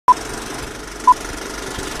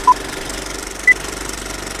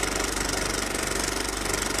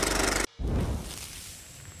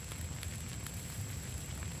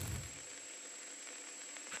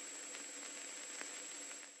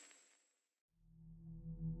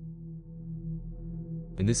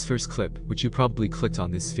In this first clip, which you probably clicked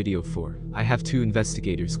on this video for, I have two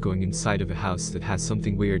investigators going inside of a house that has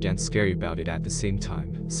something weird and scary about it at the same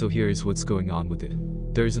time, so here is what's going on with it.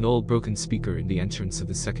 There is an old broken speaker in the entrance of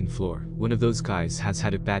the second floor. One of those guys has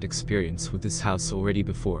had a bad experience with this house already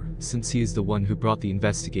before. Since he is the one who brought the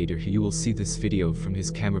investigator here, you will see this video from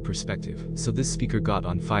his camera perspective. So this speaker got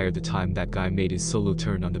on fire the time that guy made his solo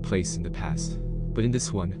turn on the place in the past. But in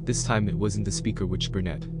this one, this time it wasn't the speaker which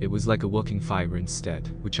burned, it was like a walking fire instead,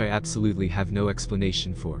 which I absolutely have no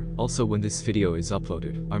explanation for. Also, when this video is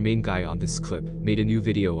uploaded, our main guy on this clip made a new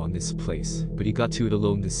video on this place, but he got to it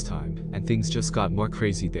alone this time, and things just got more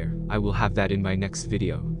crazy there. I will have that in my next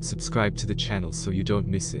video. Subscribe to the channel so you don't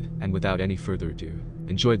miss it, and without any further ado,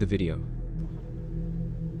 enjoy the video.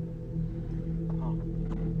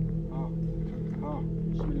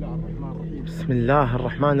 بسم الله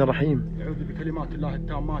الرحمن الرحيم. أعوذ بكلمات الله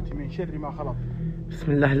التامات من شر ما خلق.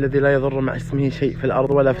 بسم الله الذي لا يضر مع اسمه شيء في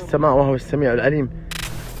الأرض ولا في السماء وهو السميع العليم.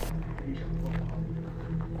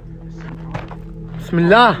 بسم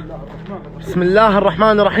الله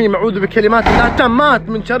الرحمن الرحيم. أعوذ بكلمات الله التامات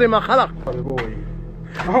من شر ما خلق.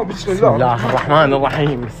 بسم الله الرحمن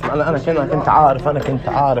الرحيم. أنا كنت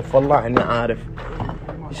عارف والله إني عارف.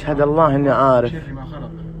 يشهد الله إني عارف.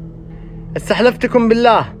 استحلفتكم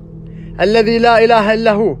بالله الذي لا إله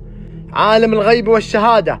إلا هو عالم الغيب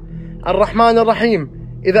والشهادة الرحمن الرحيم،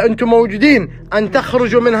 إذا أنتم موجودين أن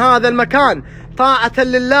تخرجوا من هذا المكان طاعة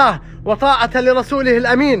لله وطاعة لرسوله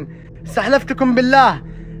الأمين. استحلفتكم بالله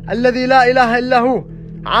الذي لا إله إلا هو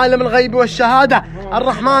عالم الغيب والشهادة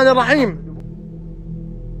الرحمن الرحيم.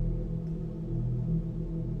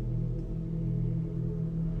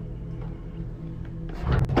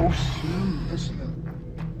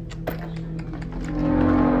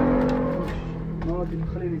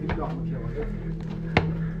 خليني قدامك يا ولد.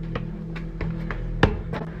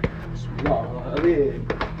 بسم الله العظيم.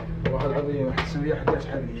 والله العظيم احس ان في احد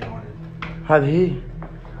يسحبني يا ولد. هذه هي. هذه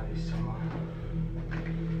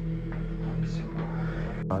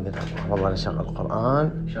السماعة. والله انا شغل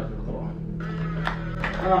القرآن. شغل القرآن.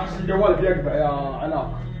 انا احس جوالك بيقبع يا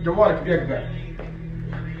علاء. جوالك بيقبع.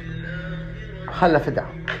 خله فدع.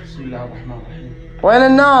 بسم الله الرحمن الرحيم. وين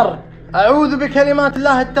النار؟ أعوذ بكلمات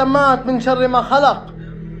الله التامات من شر ما خلق.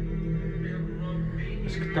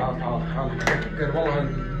 تعال فكر والله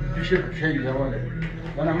في شيء يا ولد.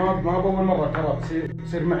 انا ما بأول مرة ترى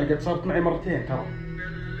تصير معي، قد صارت معي مرتين ترى.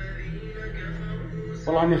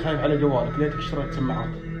 والله اني خايف على جوالك، ليتك اشتريت سماعات.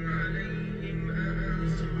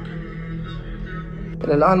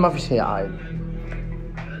 إلى الآن ما في شيء عايد.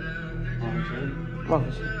 ما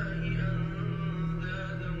في شيء.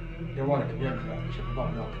 جوالك بيقطع، شوف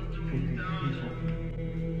ضاع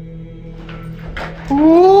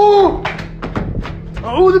أوه!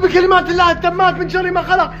 أعوذ بكلمات الله التامات من شر ما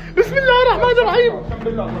خلق. بسم الله الرحمن الرحيم. بسم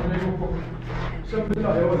الله. بسم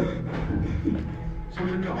الله يا ولد. بسم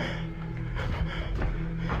الله.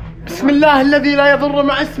 بسم الله الذي لا يضر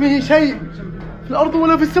مع اسمه شيء في الأرض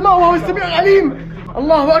ولا في السماء وهو السميع العليم.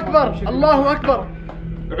 الله أكبر الله أكبر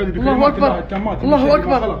الله أكبر الله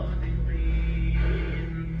أكبر.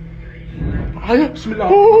 بسم الله.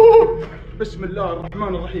 بسم الله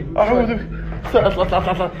الرحمن الرحيم. أعوذ بك.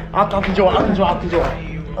 اطلع عط الجوال اطلع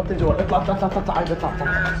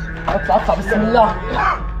بسم الله.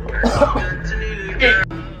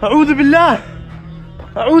 أعوذ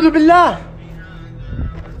بالله.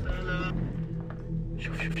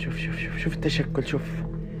 شوف التشكل. شوف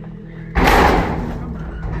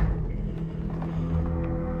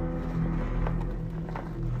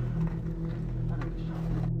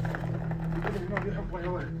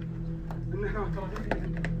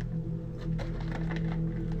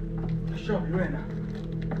وينه؟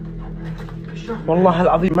 والله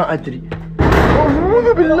العظيم ما ادري.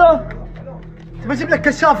 اعوذ بالله. بجيب لك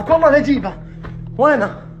كشافك والله نجيبه.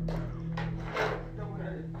 وينه؟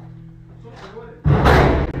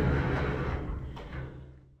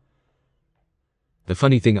 The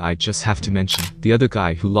funny thing I just have to mention, the other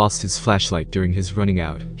guy who lost his flashlight during his running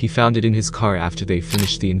out, he found it in his car after they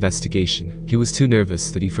finished the investigation. He was too nervous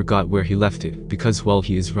that he forgot where he left it, because while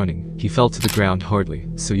he is running, he fell to the ground hardly,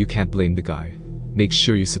 so you can't blame the guy. Make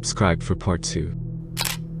sure you subscribe for part 2.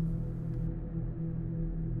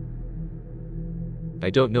 I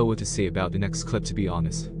don't know what to say about the next clip, to be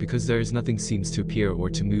honest, because there is nothing seems to appear or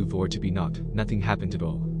to move or to be not. Nothing happened at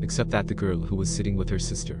all, except that the girl who was sitting with her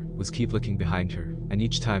sister was keep looking behind her, and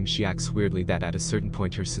each time she acts weirdly that at a certain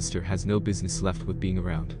point her sister has no business left with being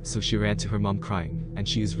around, so she ran to her mom crying, and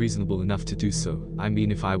she is reasonable enough to do so. I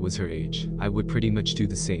mean, if I was her age, I would pretty much do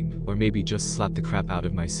the same, or maybe just slap the crap out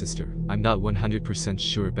of my sister. I'm not 100%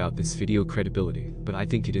 sure about this video credibility, but I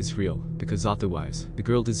think it is real, because otherwise, the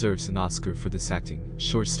girl deserves an Oscar for this acting.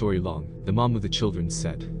 Short story long, the mom of the children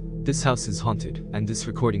said, "This house is haunted, and this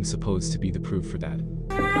recording supposed to be the proof for that."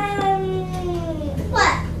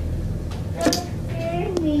 What? Don't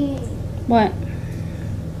scare me. What?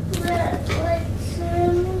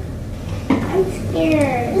 I'm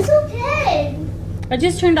scared. It's okay. I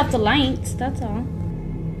just turned off the lights, that's all.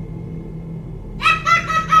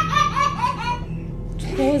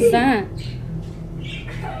 What was that? I'm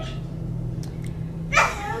scared.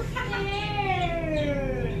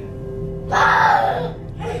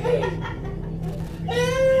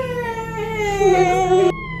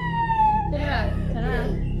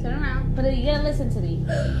 Turn around. But you gotta listen to me.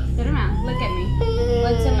 Turn around, look at me.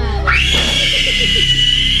 What's the matter?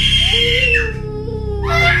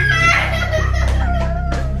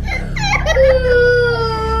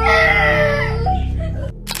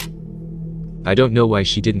 I don't know why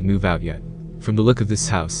she didn't move out yet. From the look of this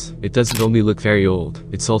house, it doesn't only look very old,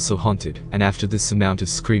 it's also haunted, and after this amount of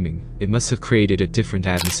screaming, it must have created a different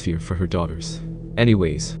atmosphere for her daughters.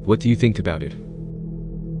 Anyways, what do you think about it?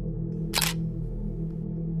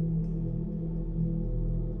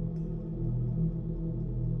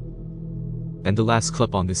 And the last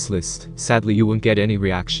clip on this list, sadly you won't get any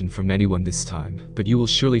reaction from anyone this time, but you will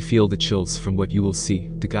surely feel the chills from what you will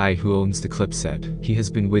see. The guy who owns the clip said, he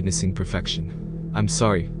has been witnessing perfection. I'm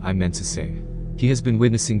sorry, I meant to say. He has been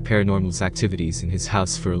witnessing paranormal activities in his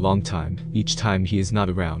house for a long time. Each time he is not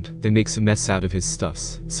around, they makes a mess out of his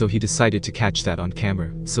stuffs, so he decided to catch that on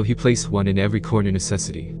camera, so he placed one in every corner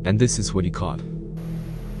necessity, and this is what he caught.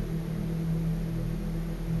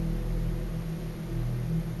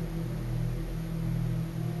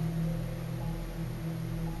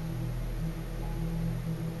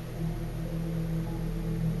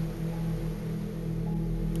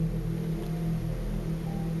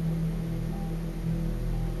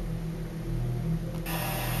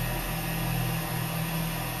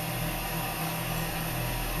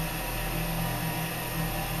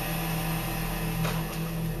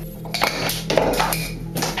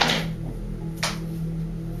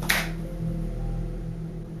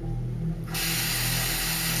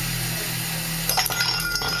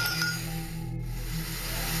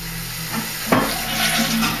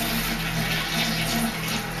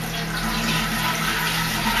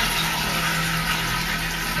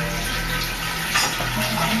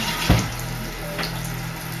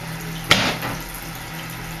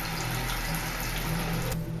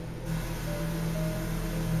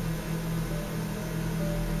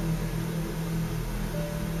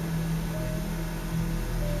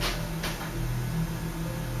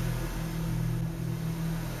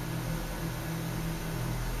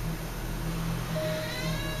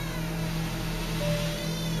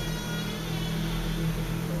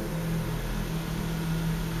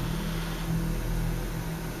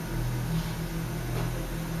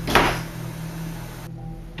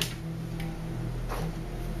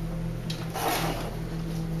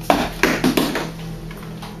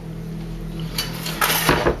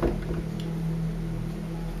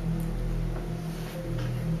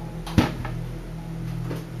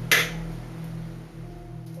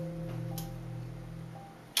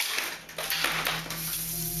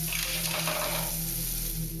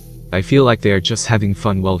 I feel like they are just having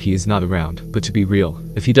fun while he is not around, but to be real,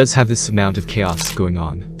 if he does have this amount of chaos going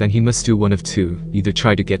on, then he must do one of two: either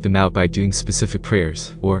try to get them out by doing specific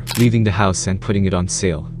prayers, or leaving the house and putting it on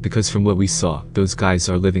sale, because from what we saw, those guys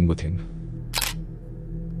are living with him.